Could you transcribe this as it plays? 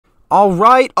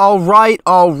Alright.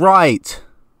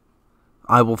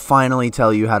 I will finally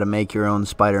tell you how to make your own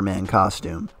Spider-Man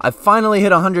costume. I've finally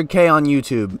hit 100K on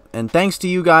YouTube, and thanks to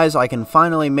you guys, I can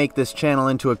finally make this channel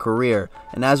into a career.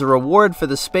 And as a reward for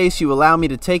the space you allow me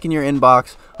to take in your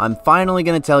inbox, I'm finally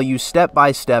going to tell you step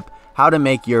by step how to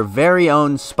make your very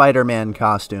own Spider-Man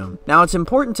costume. Now, it's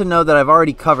important to know that I've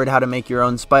already covered how to make your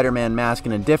own Spider-Man mask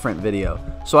in a different video,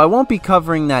 so I won't be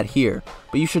covering that here,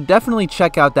 but you should definitely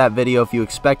check out that video if you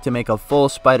expect to make a full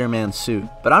Spider-Man suit.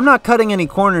 But I'm not cutting any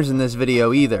corners in this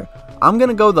video either. I'm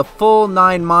gonna go the full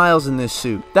 9 miles in this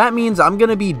suit. That means I'm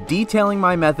gonna be detailing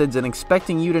my methods and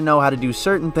expecting you to know how to do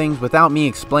certain things without me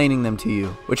explaining them to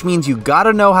you. Which means you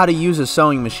gotta know how to use a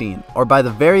sewing machine, or by the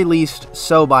very least,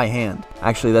 sew by hand.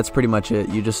 Actually, that's pretty much it.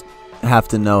 You just have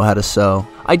to know how to sew.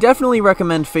 I definitely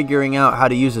recommend figuring out how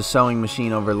to use a sewing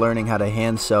machine over learning how to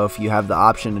hand sew if you have the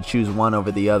option to choose one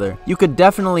over the other. You could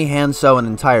definitely hand sew an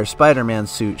entire Spider-Man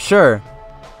suit, sure,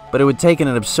 but it would take an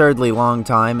absurdly long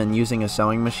time, and using a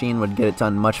sewing machine would get it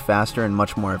done much faster and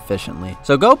much more efficiently.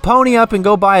 So go pony up and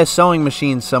go buy a sewing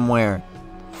machine somewhere.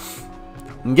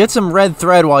 And get some red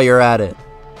thread while you're at it.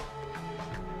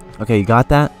 Okay, you got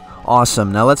that?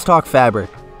 Awesome. Now let's talk fabric.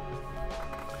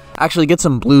 Actually, get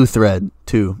some blue thread,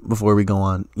 too, before we go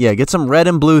on. Yeah, get some red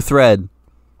and blue thread.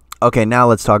 Okay, now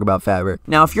let's talk about fabric.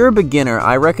 Now, if you're a beginner,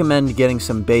 I recommend getting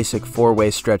some basic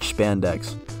 4-way stretch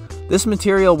spandex. This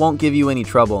material won't give you any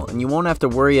trouble, and you won't have to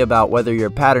worry about whether your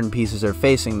pattern pieces are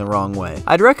facing the wrong way.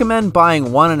 I'd recommend buying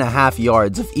 1.5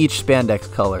 yards of each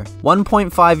spandex color.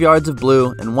 1.5 yards of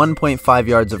blue and 1.5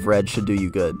 yards of red should do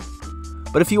you good.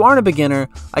 But if you aren't a beginner,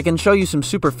 I can show you some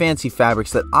super fancy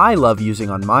fabrics that I love using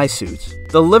on my suits.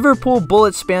 The Liverpool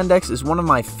Bullet spandex is one of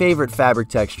my favorite fabric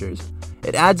textures.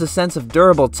 It adds a sense of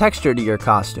durable texture to your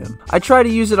costume. I try to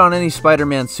use it on any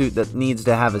Spider-Man suit that needs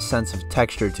to have a sense of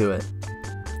texture to it.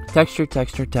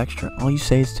 Texture. All you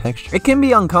say is texture. It can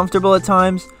be uncomfortable at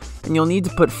times, and you'll need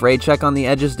to put fray check on the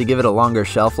edges to give it a longer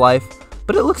shelf life,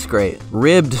 but it looks great.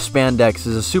 Ribbed spandex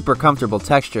is a super comfortable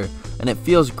texture, and it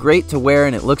feels great to wear,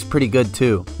 and it looks pretty good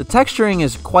too. The texturing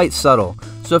is quite subtle,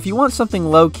 so if you want something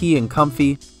low-key and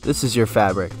comfy, this is your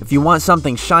fabric. If you want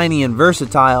something shiny and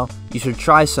versatile, you should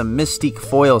try some Mystique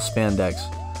foil spandex.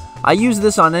 I use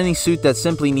this on any suit that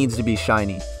simply needs to be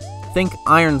shiny. Think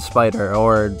Iron Spider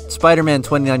or Spider-Man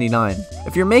 2099.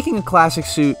 If you're making a classic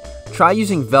suit, try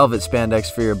using velvet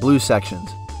spandex for your blue sections.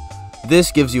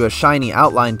 This gives you a shiny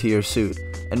outline to your suit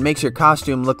and makes your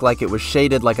costume look like it was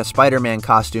shaded like a Spider-Man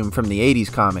costume from the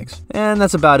 80s comics. And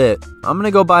that's about it. I'm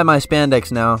gonna go buy my spandex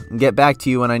now and get back to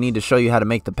you when I need to show you how to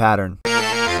make the pattern.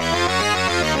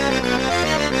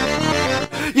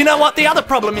 You know what? The other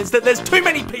problem is that there's too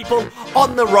many people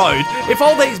on the road. If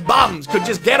all these bums could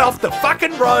just get off the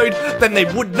fucking road, then they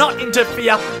would not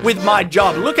interfere with my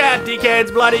job. Look out,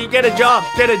 dickheads, bloody, get a job.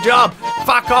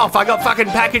 Fuck off, I got fucking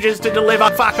packages to deliver.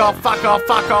 Fuck off.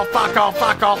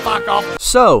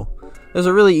 So, there's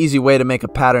a really easy way to make a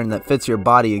pattern that fits your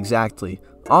body exactly.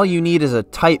 All you need is a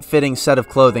tight-fitting set of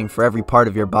clothing for every part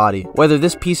of your body. Whether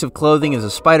this piece of clothing is a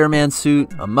Spider-Man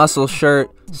suit, a muscle shirt,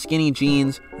 skinny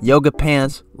jeans, yoga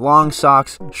pants, long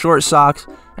socks, short socks,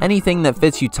 anything that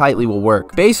fits you tightly will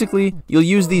work. Basically, you'll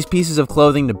use these pieces of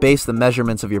clothing to base the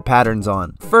measurements of your patterns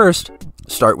on. First,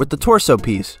 start with the torso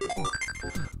piece.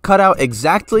 Cut out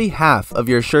exactly half of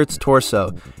your shirt's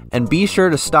torso, and be sure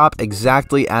to stop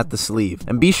exactly at the sleeve.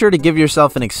 And be sure to give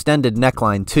yourself an extended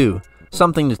neckline too.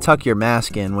 Something to tuck your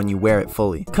mask in when you wear it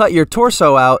fully. Cut your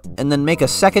torso out and then make a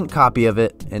second copy of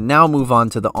it, and now move on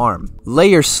to the arm. Lay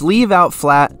your sleeve out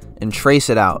flat and trace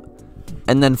it out.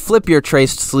 And then flip your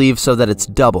traced sleeve so that it's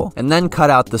double, and then cut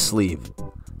out the sleeve.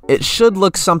 It should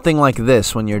look something like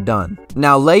this when you're done.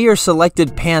 Now lay your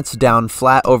selected pants down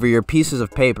flat over your pieces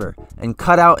of paper and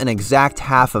cut out an exact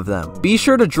half of them. Be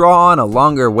sure to draw on a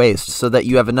longer waist so that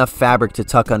you have enough fabric to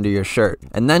tuck under your shirt,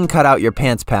 and then cut out your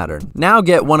pants pattern. Now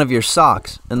get one of your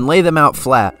socks and lay them out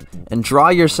flat and draw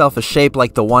yourself a shape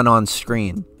like the one on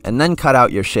screen, and then cut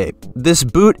out your shape. This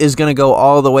boot is going to go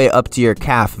all the way up to your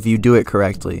calf if you do it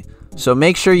correctly, so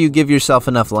make sure you give yourself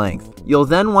enough length. You'll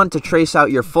then want to trace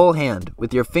out your full hand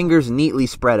with your fingers neatly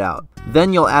spread out.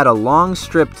 Then you'll add a long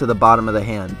strip to the bottom of the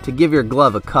hand to give your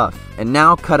glove a cuff, and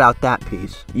now cut out that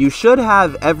piece. You should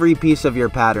have every piece of your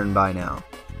pattern by now.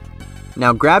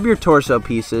 Now grab your torso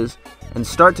pieces and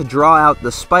start to draw out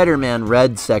the Spider-Man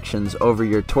red sections over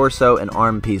your torso and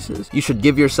arm pieces. You should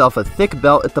give yourself a thick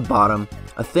belt at the bottom,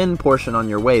 a thin portion on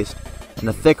your waist, and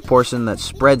a thick portion that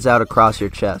spreads out across your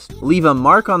chest. Leave a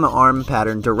mark on the arm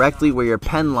pattern directly where your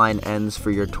pen line ends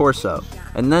for your torso,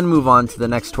 and then move on to the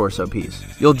next torso piece.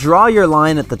 You'll draw your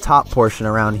line at the top portion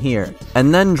around here,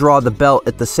 and then draw the belt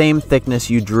at the same thickness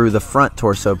you drew the front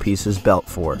torso piece's belt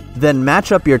for. Then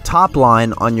match up your top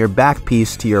line on your back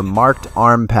piece to your marked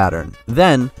arm pattern.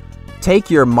 Then, take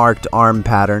your marked arm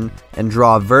pattern and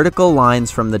draw vertical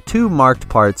lines from the two marked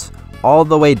parts all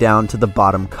the way down to the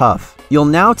bottom cuff. You'll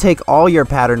now take all your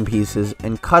pattern pieces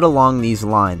and cut along these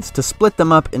lines to split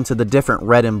them up into the different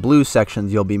red and blue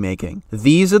sections you'll be making.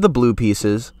 These are the blue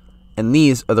pieces, and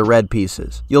these are the red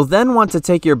pieces. You'll then want to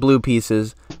take your blue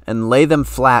pieces and lay them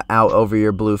flat out over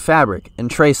your blue fabric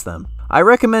and trace them. I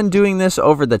recommend doing this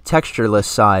over the textureless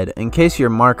side in case your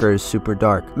marker is super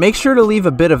dark. Make sure to leave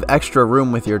a bit of extra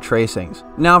room with your tracings.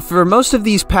 Now for most of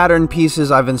these pattern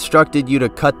pieces, I've instructed you to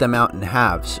cut them out in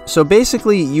halves. So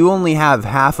basically you only have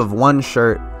half of one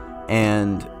shirt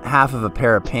and half of a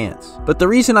pair of pants. But the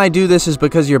reason I do this is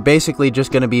because you're basically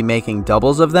just going to be making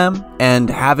doubles of them, and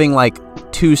having like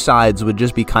two sides would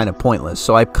just be kind of pointless,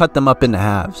 so I cut them up into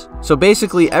halves. So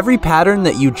basically every pattern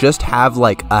that you just have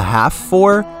like a half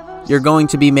for, you're going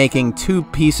to be making two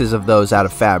pieces of those out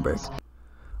of fabric.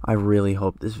 I really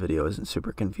hope this video isn't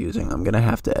super confusing. I'm gonna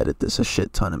have to edit this a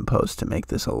shit ton in post to make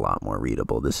this a lot more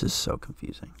readable. This is so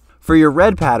confusing. For your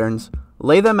red patterns,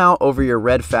 lay them out over your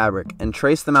red fabric and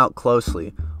trace them out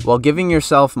closely while giving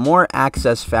yourself more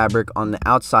access fabric on the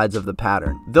outsides of the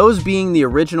pattern, those being the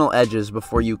original edges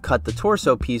before you cut the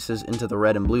torso pieces into the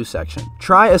red and blue section.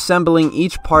 Try assembling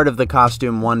each part of the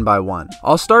costume one by one.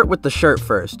 I'll start with the shirt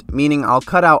first, meaning I'll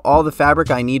cut out all the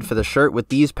fabric I need for the shirt with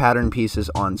these pattern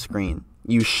pieces on screen.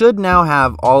 You should now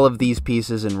have all of these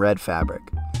pieces in red fabric.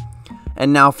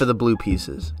 And now for the blue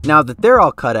pieces. Now that they're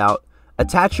all cut out,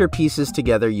 attach your pieces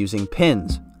together using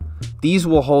pins. These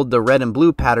will hold the red and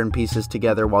blue pattern pieces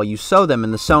together while you sew them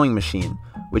in the sewing machine,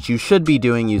 which you should be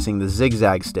doing using the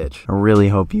zigzag stitch. I really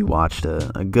hope you watched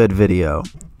a good video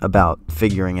about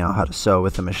figuring out how to sew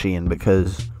with a machine,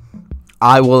 because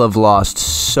I will have lost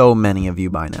so many of you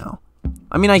by now.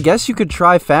 I mean, I guess you could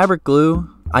try fabric glue,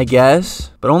 I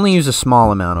guess, but only use a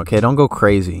small amount, okay? Don't go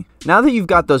crazy. Now that you've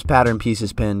got those pattern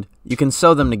pieces pinned, you can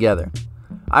sew them together.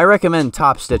 I recommend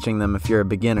top stitching them if you're a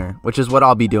beginner, which is what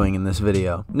I'll be doing in this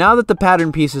video. Now that the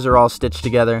pattern pieces are all stitched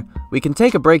together, we can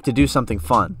take a break to do something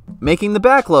fun, making the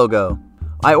back logo.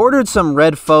 I ordered some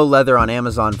red faux leather on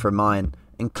Amazon for mine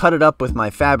and cut it up with my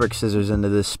fabric scissors into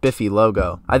this spiffy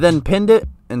logo. I then pinned it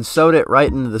and sewed it right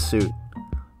into the suit.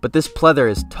 But this pleather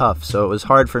is tough, so it was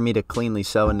hard for me to cleanly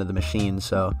sew into the machine,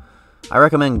 so I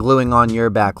recommend gluing on your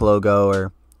back logo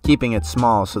or keeping it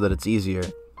small so that it's easier.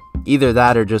 Either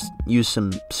that or just use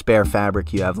some spare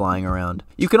fabric you have lying around.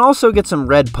 You can also get some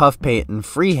red puff paint and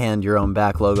freehand your own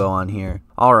back logo on here.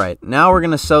 Alright, now we're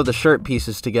going to sew the shirt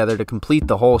pieces together to complete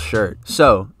the whole shirt.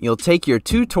 So, you'll take your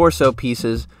two torso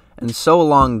pieces and sew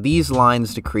along these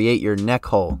lines to create your neck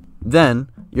hole. Then,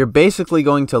 you're basically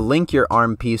going to link your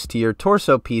arm piece to your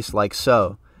torso piece like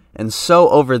so, and sew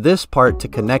over this part to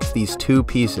connect these two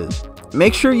pieces.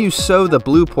 Make sure you sew the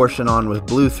blue portion on with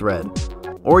blue thread,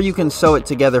 or you can sew it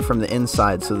together from the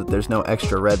inside so that there's no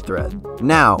extra red thread.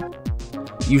 Now,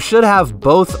 you should have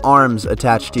both arms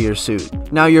attached to your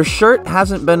suit. Now your shirt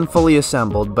hasn't been fully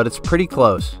assembled, but it's pretty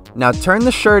close. Now turn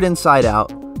the shirt inside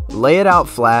out, lay it out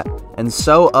flat, and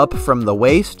sew up from the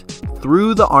waist,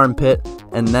 through the armpit,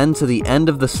 and then to the end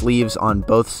of the sleeves on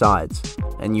both sides.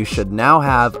 And you should now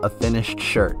have a finished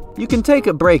shirt. You can take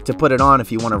a break to put it on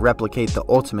if you want to replicate the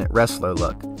ultimate wrestler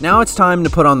look. Now it's time to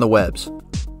put on the webs.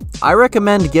 I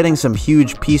recommend getting some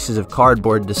huge pieces of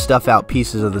cardboard to stuff out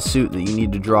pieces of the suit that you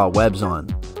need to draw webs on.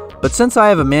 But since I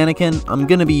have a mannequin, I'm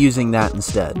going to be using that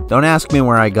instead. Don't ask me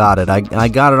where I got it. I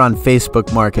got it on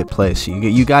Facebook Marketplace.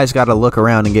 You guys got to look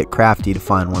around and get crafty to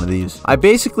find one of these. I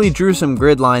basically drew some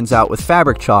grid lines out with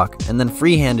fabric chalk and then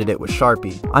freehanded it with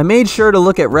Sharpie. I made sure to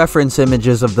look at reference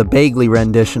images of the Bagley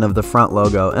rendition of the front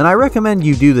logo, and I recommend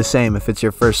you do the same if it's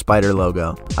your first Spider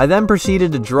logo. I then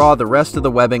proceeded to draw the rest of the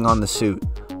webbing on the suit,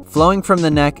 flowing from the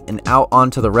neck and out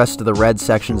onto the rest of the red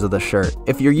sections of the shirt.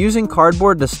 If you're using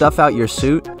cardboard to stuff out your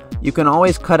suit, you can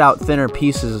always cut out thinner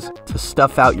pieces to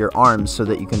stuff out your arms so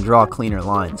that you can draw cleaner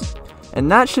lines.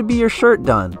 And that should be your shirt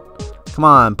done. Come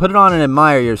on, put it on and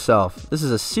admire yourself. This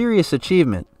is a serious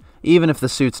achievement, even if the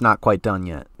suit's not quite done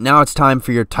yet. Now it's time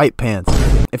for your tight pants.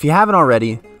 If you haven't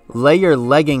already, lay your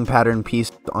legging pattern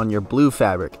piece on your blue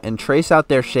fabric and trace out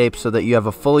their shape so that you have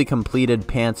a fully completed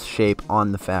pants shape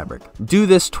on the fabric. Do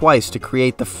this twice to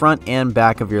create the front and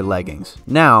back of your leggings.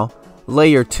 Now, Lay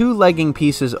your two legging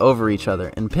pieces over each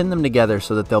other and pin them together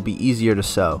so that they'll be easier to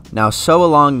sew. Now sew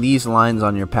along these lines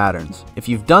on your patterns. If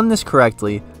you've done this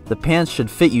correctly, the pants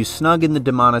should fit you snug in the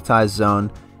demonetized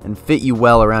zone and fit you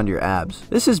well around your abs.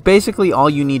 This is basically all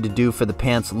you need to do for the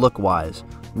pants look-wise.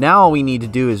 Now all we need to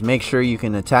do is make sure you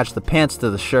can attach the pants to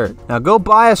the shirt. Now go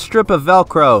buy a strip of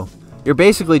Velcro. You're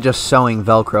basically just sewing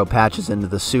Velcro patches into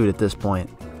the suit at this point.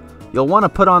 You'll want to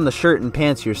put on the shirt and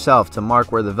pants yourself to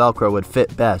mark where the Velcro would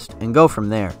fit best, and go from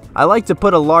there. I like to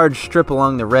put a large strip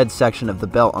along the red section of the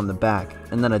belt on the back,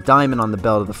 and then a diamond on the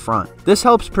belt of the front. This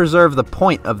helps preserve the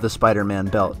point of the Spider-Man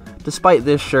belt, despite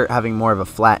this shirt having more of a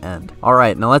flat end.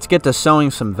 Alright, now let's get to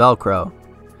sewing some Velcro.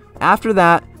 After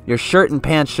that, your shirt and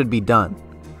pants should be done.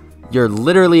 You're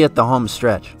literally at the home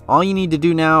stretch. All you need to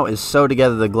do now is sew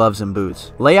together the gloves and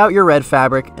boots. Lay out your red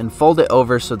fabric and fold it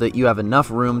over so that you have enough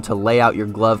room to lay out your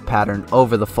glove pattern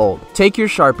over the fold. Take your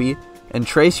Sharpie and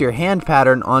trace your hand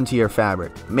pattern onto your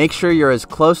fabric. Make sure you're as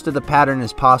close to the pattern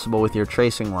as possible with your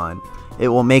tracing line. It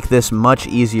will make this much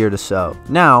easier to sew.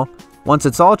 Now, once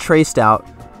it's all traced out,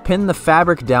 pin the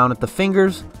fabric down at the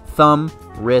fingers, thumb,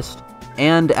 wrist,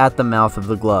 and at the mouth of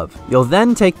the glove. You'll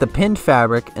then take the pinned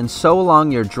fabric and sew along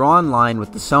your drawn line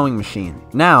with the sewing machine.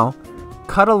 Now,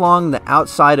 cut along the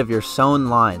outside of your sewn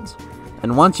lines,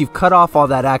 and once you've cut off all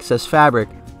that excess fabric,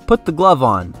 put the glove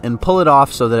on and pull it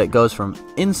off so that it goes from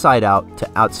inside out to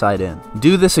outside in.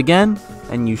 Do this again,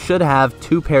 and you should have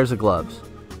 2 pairs of gloves.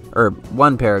 Or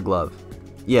 1 pair of gloves.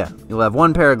 Yeah, you'll have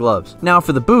 1 pair of gloves. Now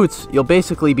for the boots, you'll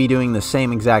basically be doing the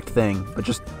same exact thing, but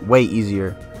just way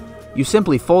easier. You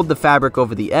simply fold the fabric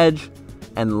over the edge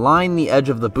and line the edge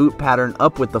of the boot pattern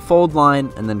up with the fold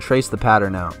line and then trace the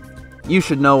pattern out. You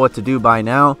should know what to do by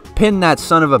now. Pin that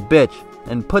son of a bitch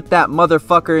and put that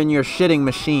motherfucker in your shitting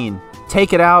machine.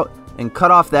 Take it out and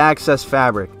cut off the excess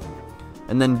fabric.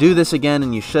 And then do this again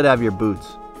and you should have your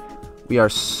boots. We are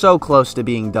so close to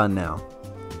being done now.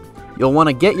 You'll want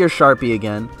to get your Sharpie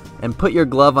again and put your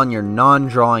glove on your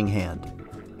non-drawing hand.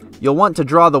 You'll want to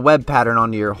draw the web pattern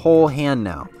onto your whole hand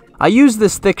now. I used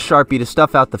this thick Sharpie to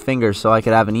stuff out the fingers so I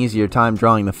could have an easier time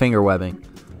drawing the finger webbing,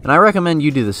 and I recommend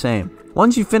you do the same.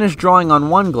 Once you finish drawing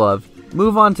on one glove,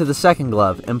 move on to the second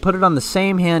glove and put it on the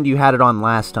same hand you had it on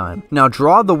last time. Now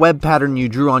draw the web pattern you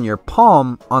drew on your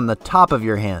palm on the top of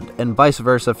your hand, and vice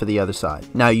versa for the other side.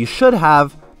 Now you should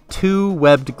have 2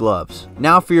 webbed gloves.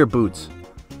 Now for your boots.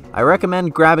 I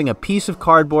recommend grabbing a piece of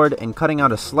cardboard and cutting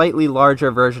out a slightly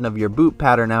larger version of your boot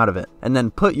pattern out of it, and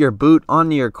then put your boot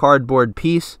onto your cardboard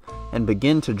piece and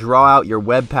begin to draw out your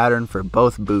web pattern for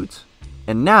both boots.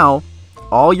 And now,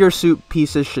 all your suit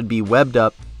pieces should be webbed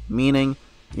up, meaning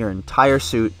your entire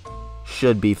suit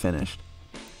should be finished.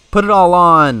 Put it all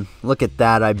on! Look at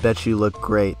that, I bet you look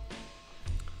great.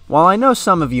 While I know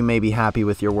some of you may be happy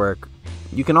with your work,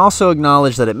 you can also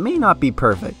acknowledge that it may not be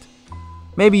perfect.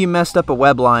 Maybe you messed up a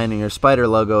web line and your spider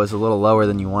logo is a little lower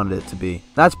than you wanted it to be.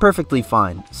 That's perfectly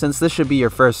fine, since this should be your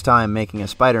first time making a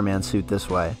Spider-Man suit this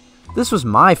way. This was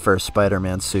my first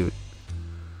Spider-Man suit.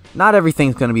 Not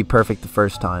everything's going to be perfect the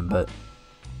first time, but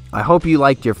I hope you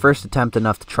liked your first attempt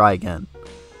enough to try again.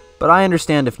 But I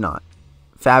understand if not.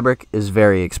 Fabric is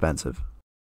very expensive.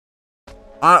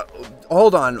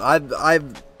 Hold on, I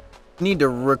need to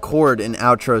record an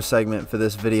outro segment for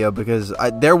this video because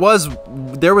there was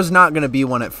not going to be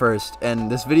one at first,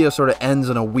 and this video sort of ends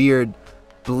on a weird,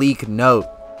 bleak note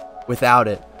without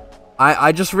it.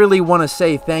 I just really want to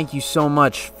say thank you so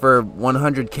much for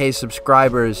 100k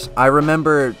subscribers. I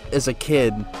remember as a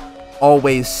kid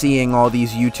always seeing all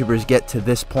these YouTubers get to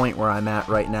this point where I'm at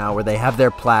right now, where they have their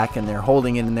plaque and they're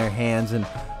holding it in their hands and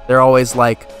they're always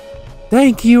like,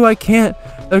 thank you, I can't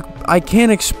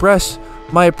express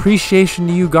my appreciation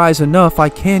to you guys enough. I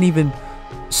can't even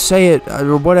say it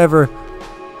or whatever.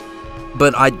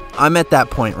 But I'm at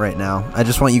that point right now. I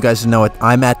just want you guys to know it.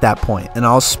 I'm at that point, and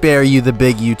I'll spare you the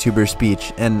big YouTuber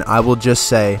speech, and I will just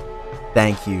say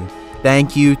thank you.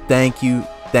 Thank you, thank you,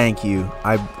 thank you.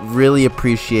 I really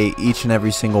appreciate each and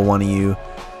every single one of you,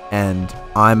 and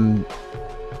I'm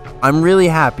really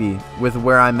happy with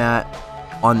where I'm at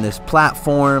on this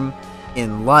platform,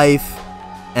 in life,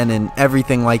 and in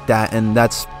everything like that, and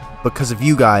that's because of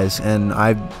you guys, and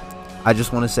I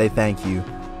just want to say thank you.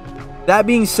 That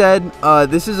being said,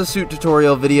 this is a suit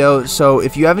tutorial video, so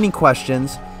if you have any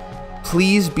questions,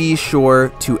 please be sure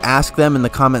to ask them in the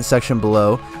comment section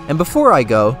below. And before I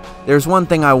go, there's one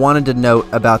thing I wanted to note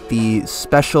about the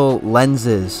special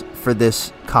lenses for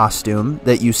this costume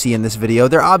that you see in this video.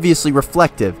 They're obviously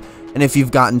reflective, and if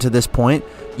you've gotten to this point,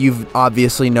 you've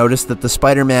obviously noticed that the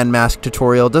Spider-Man mask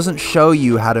tutorial doesn't show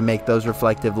you how to make those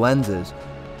reflective lenses.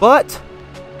 But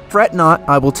Fret not,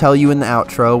 I will tell you in the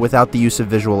outro without the use of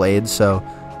visual aids, so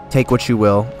take what you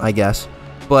will, I guess.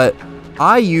 But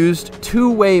I used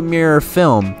two-way mirror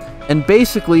film, and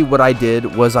basically what I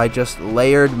did was I just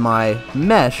layered my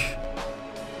mesh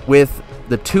with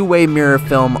the two-way mirror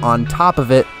film on top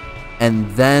of it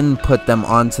and then put them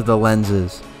onto the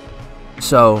lenses.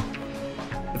 So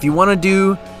if you want to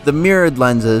do the mirrored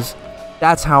lenses,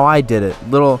 that's how I did it.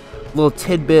 Little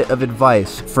tidbit of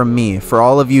advice from me for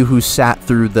all of you who sat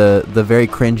through the very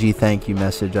cringy thank you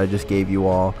message I just gave you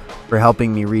all for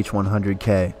helping me reach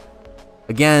 100K.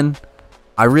 Again,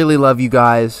 I really love you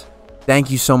guys.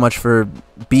 Thank you so much for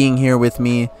being here with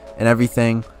me and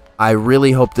everything. I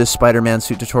really hope this Spider-Man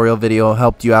suit tutorial video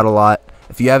helped you out a lot.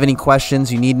 If you have any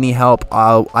questions, you need any help,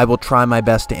 I will try my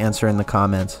best to answer in the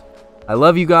comments. I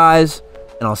love you guys,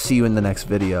 and I'll see you in the next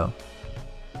video.